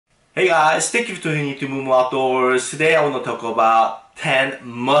Hey guys, thank you for tuning in to Moo Outdoors. Today I want to talk about 10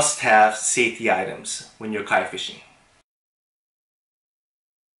 must-have safety items when you're kayak fishing.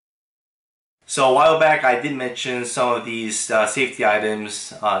 So a while back I did mention some of these safety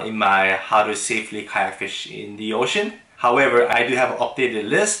items in my how to safely kayak fish in the ocean. However, I do have an updated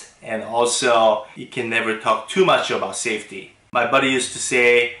list, and also you can never talk too much about safety. My buddy used to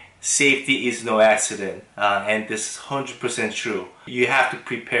say, safety is no accident, and this is 100% true. You have to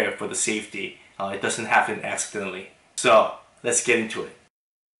prepare for the safety. It doesn't happen accidentally. So let's get into it.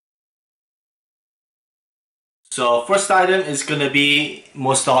 So first item is gonna be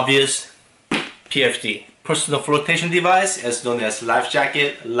most obvious, PFD, personal flotation device, as known as life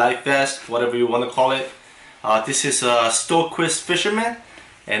jacket, life vest, whatever you want to call it. This is a Stoquist Fisherman,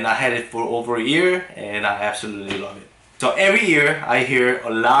 and I had it for over a year, and I absolutely love it. So every year I hear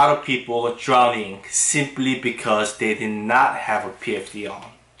a lot of people drowning simply because they did not have a PFD on.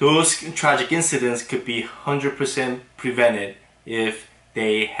 Those tragic incidents could be 100% prevented if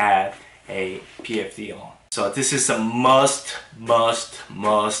they had a PFD on. So this is a must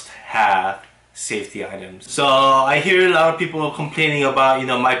have safety items. So I hear a lot of people complaining about,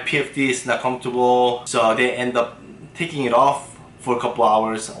 my PFD is not comfortable, so they end up taking it off for a couple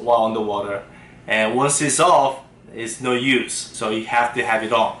hours while on the water, and once it's off, it's no use, so you have to have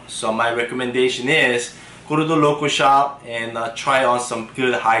it on. So my recommendation is go to the local shop and try on some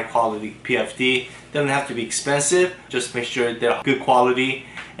good high quality PFD. They don't have to be expensive, just make sure they're good quality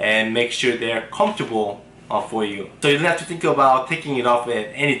and make sure they're comfortable for you. So you don't have to think about taking it off at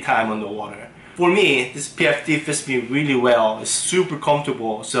any time on the water. For me, this PFD fits me really well. It's super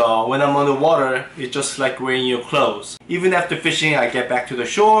comfortable, so when I'm on the water, it's just like wearing your clothes. Even after fishing, I get back to the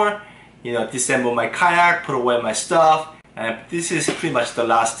shore, disassemble my kayak, put away my stuff, and this is pretty much the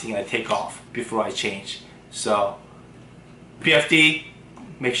last thing I take off before I change. So PFD,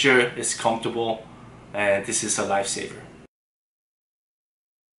 make sure it's comfortable, and this is a lifesaver.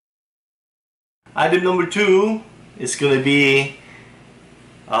 Item number 2 is going to be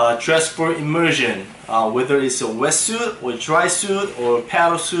dress for immersion, whether it's a wetsuit or dry suit or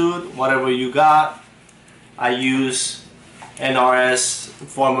paddle suit, whatever you got. I use NRS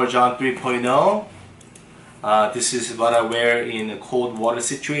Farmer John 3.0. This is what I wear in a cold water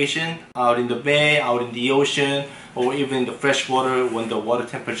situation, out in the bay, out in the ocean, or even in the fresh water when the water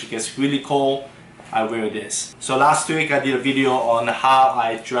temperature gets really cold. I wear this. So last week I did a video on how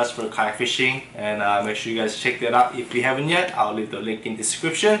I dress for kayak fishing, and make sure you guys check that out if you haven't yet. I'll leave the link in the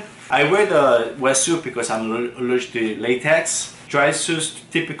description. I wear the wetsuit because I'm allergic to latex. Dry suits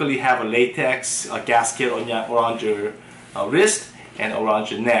typically have a latex gasket around your wrist and around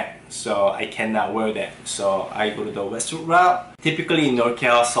your neck, so I cannot wear that. So I go to the wetsuit route. Typically in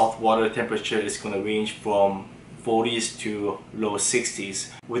NorCal, salt water temperature is going to range from 40s to low 60s.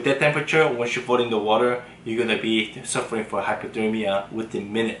 With that temperature, once you fall in the water, you're going to be suffering from hypothermia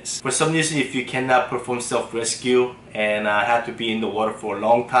within minutes. For some reason, if you cannot perform self-rescue and have to be in the water for a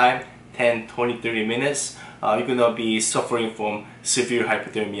long time, 10, 20, 30 minutes, you're going to be suffering from severe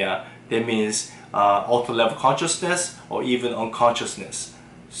hypothermia. That means altered level consciousness or even unconsciousness.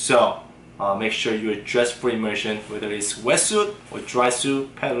 So make sure you're dressed for immersion, whether it's wetsuit or dry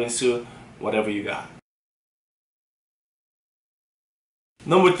suit, paddling suit, whatever you got.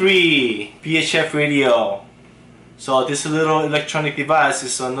 Number 3, VHF Radio. So this little electronic device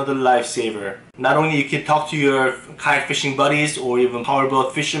is another lifesaver. Not only you can talk to your kayak fishing buddies or even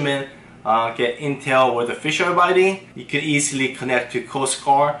powerboat fishermen, get intel where the fish are biting. You can easily connect to Coast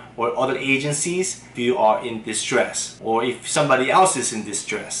Guard or other agencies if you are in distress or if somebody else is in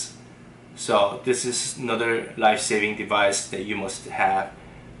distress. So this is another life-saving device that you must have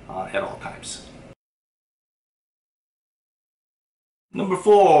at all times. Number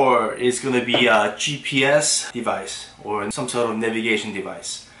 4 is going to be a GPS device or some sort of navigation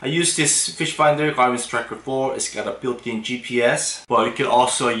device. I use this fish finder, Garmin Striker 4. It's got a built-in GPS, but you can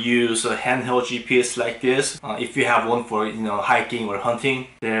also use a handheld GPS like this if you have one for hiking or hunting.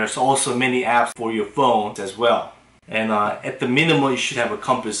 There's also many apps for your phone as well. And at the minimum, you should have a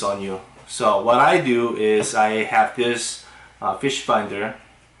compass on you. So what I do is I have this fish finder,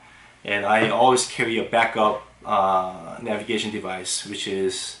 and I always carry a backup navigation device, which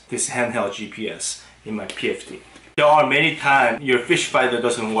is this handheld GPS in my PFD. There are many times your fish finder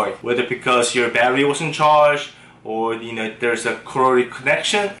doesn't work, whether because your battery wasn't charged or there's a corroded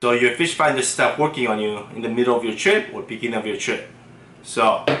connection, so your fish finder stops working on you in the middle of your trip or beginning of your trip.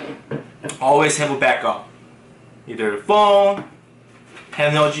 So always have a backup, either phone,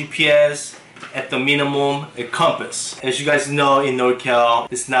 handheld GPS, at the minimum a compass. As you guys know, in NorCal,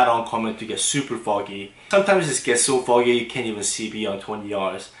 it's not uncommon to get super foggy. Sometimes it gets so foggy you can't even see beyond 20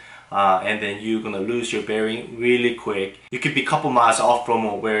 yards. and then you're gonna lose your bearing really quick. You could be a couple miles off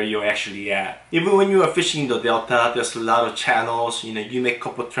from where you're actually at. Even when you are fishing the delta, there's a lot of channels. You know, you make a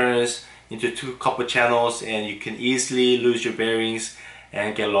couple turns into couple channels and you can easily lose your bearings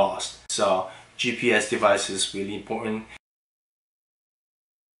and get lost. So GPS device is really important.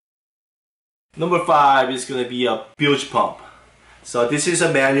 Number 5 is going to be a bilge pump. So this is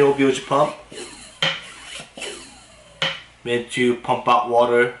a manual bilge pump meant to pump out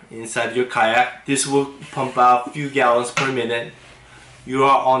water inside your kayak. This will pump out a few gallons per minute. You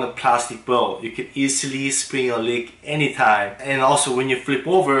are on a plastic boat. You can easily spring a leak anytime. And also when you flip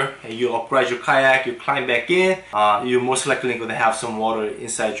over and you upright your kayak, you climb back in, you're most likely going to have some water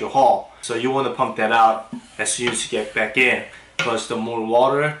inside your hull. So you want to pump that out as soon as you get back in. Because the more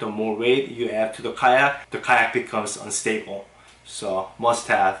water, the more weight you add to the kayak becomes unstable. So must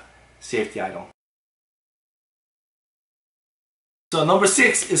have safety item. So number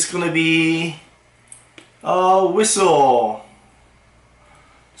 6 is going to be a whistle.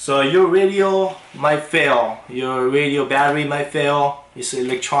 So your radio might fail, your radio battery might fail, it's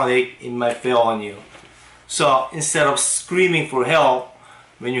electronic, it might fail on you. So instead of screaming for help,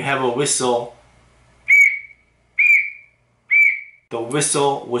 when you have a whistle, the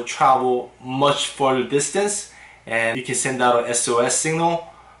whistle will travel much further distance and you can send out a SOS signal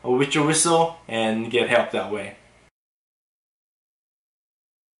with your whistle and get help that way.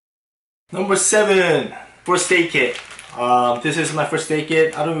 Number 7, first aid kit. This is my first aid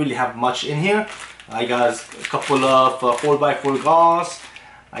kit. I don't really have much in here. I got a couple of 4x4 gauze.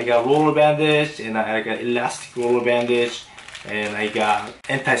 I got roller bandage and I got elastic roller bandage. And I got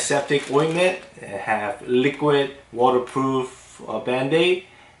antiseptic ointment. I have liquid waterproof band-aid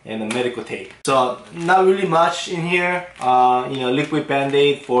and a medical tape. So not really much in here. Liquid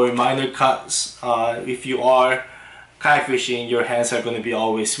band-aid for minor cuts. If you are kayak fishing, your hands are going to be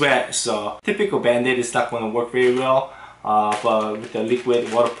always wet. So typical band-aid is not going to work very well. But with the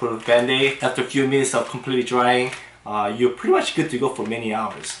liquid waterproof band-aid, after a few minutes of completely drying, you're pretty much good to go for many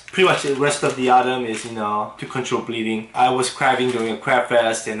hours. Pretty much the rest of the item is, to control bleeding. I was crabbing during a crab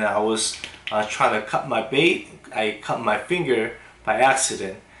fest and I was trying to cut my bait. I cut my finger by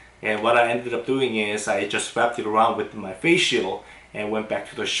accident. And what I ended up doing is I just wrapped it around with my face shield and went back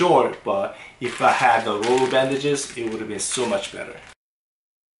to the shore. But if I had the roller bandages, it would have been so much better.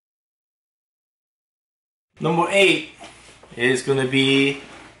 Number 8 is going to be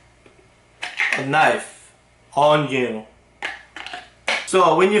a knife on you.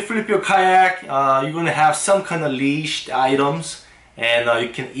 So when you flip your kayak, you're going to have some kind of leashed items, and you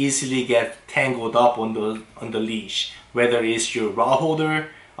can easily get tangled up on the leash. Whether it's your rod holder,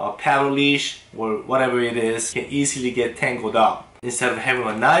 paddle leash, or whatever it is, you can easily get tangled up. Instead of having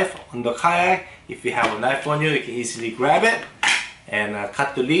a knife on the kayak, if you have a knife on you, you can easily grab it and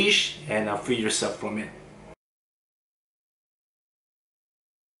cut the leash and free yourself from it.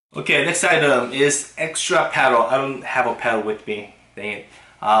 Okay, next item is extra paddle. I don't have a paddle with me, dang it.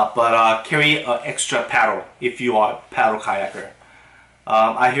 But carry an extra paddle if you are a paddle kayaker.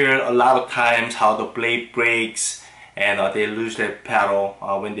 I hear a lot of times how the blade breaks and they lose their paddle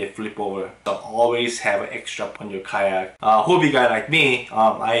when they flip over. So always have an extra on your kayak. Hobby guy like me,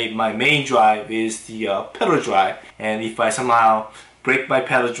 my main drive is the pedal drive. And if I somehow break my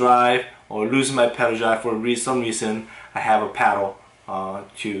pedal drive or lose my pedal drive for some reason, I have a paddle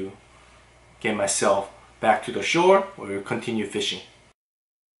to get myself back to the shore or continue fishing.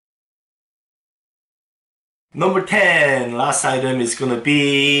 Number 10, last item is going to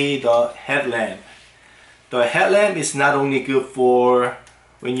be the headlamp. The headlamp is not only good for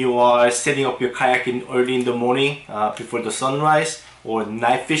when you are setting up your kayak early in the morning before the sunrise, or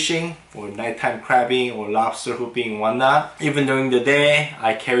night fishing, or nighttime crabbing, or lobster hooping and whatnot. Even during the day,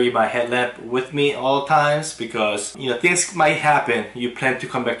 I carry my headlamp with me all times because things might happen. You plan to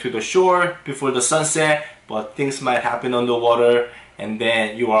come back to the shore before the sunset, but things might happen on the water, and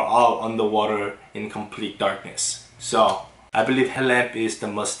then you are out on the water in complete darkness. So I believe headlamp is the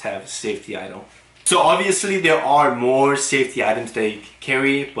must-have safety item. So obviously there are more safety items that you can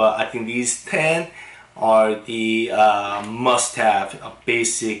carry, but I think these 10 are the must-have,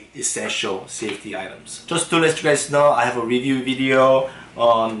 basic, essential safety items. Just to let you guys know, I have a review video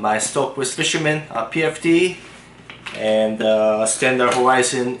on my Stockbridge Fisherman PFD and Standard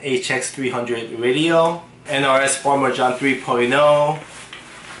Horizon HX300 radio, NRS Farmer John 3.0,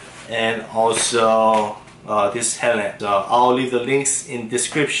 and also this headlamp. So I'll leave the links in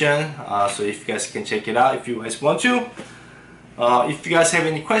description, so if you guys can check it out if you guys want to. If you guys have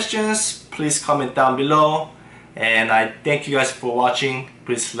any questions, please comment down below, and I thank you guys for watching.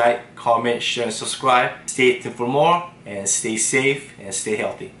 Please like, comment, share, and subscribe. Stay tuned for more, and stay safe and stay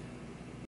healthy.